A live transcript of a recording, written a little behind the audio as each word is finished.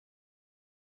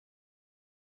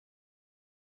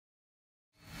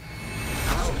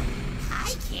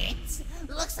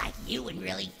You went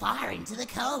really far into the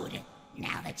code.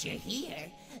 Now that you're here,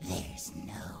 there's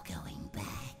no going back.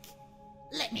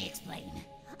 Let me explain.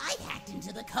 I hacked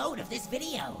into the code of this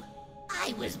video.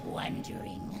 I was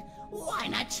wondering, why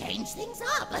not change things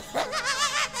up?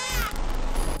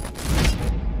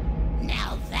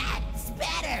 Now that's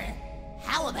better.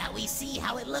 How about we see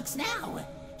how it looks now?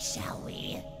 Shall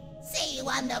we? See you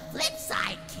on the flip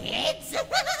side, kids!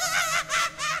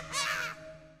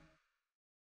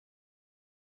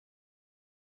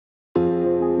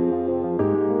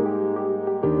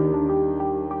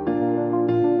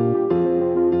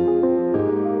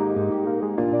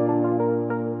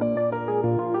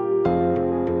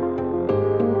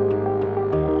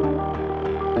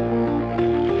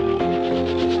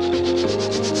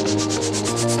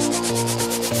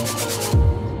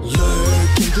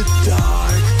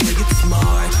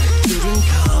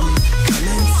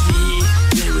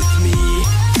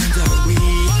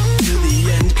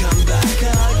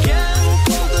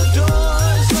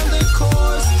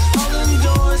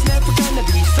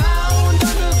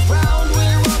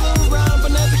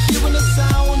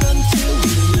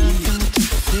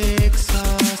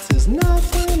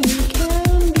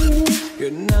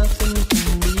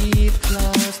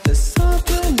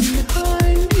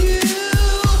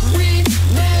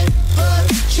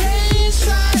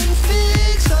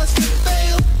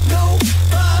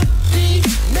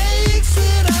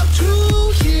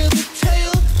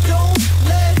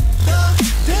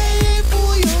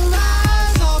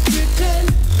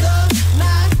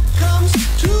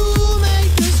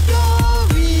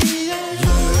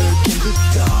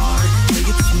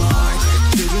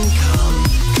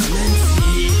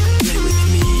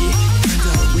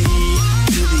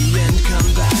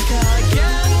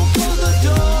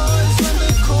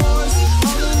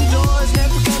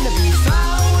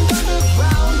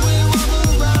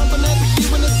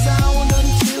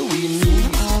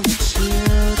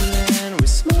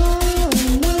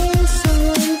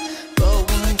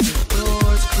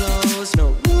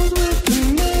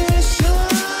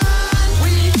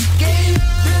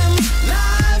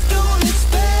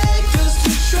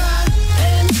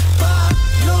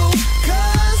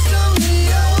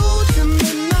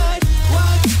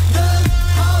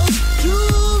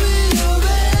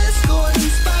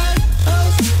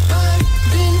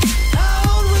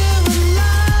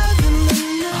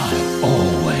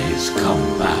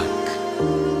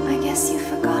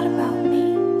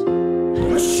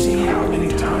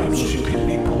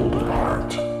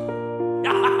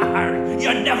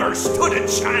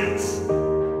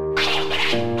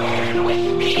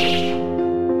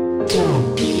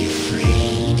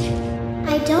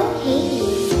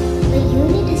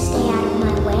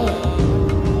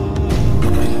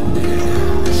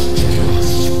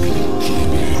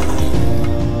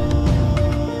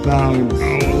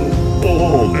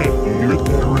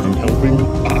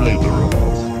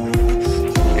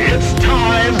 It's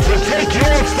time to take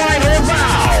your final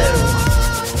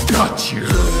bow! Got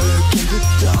you!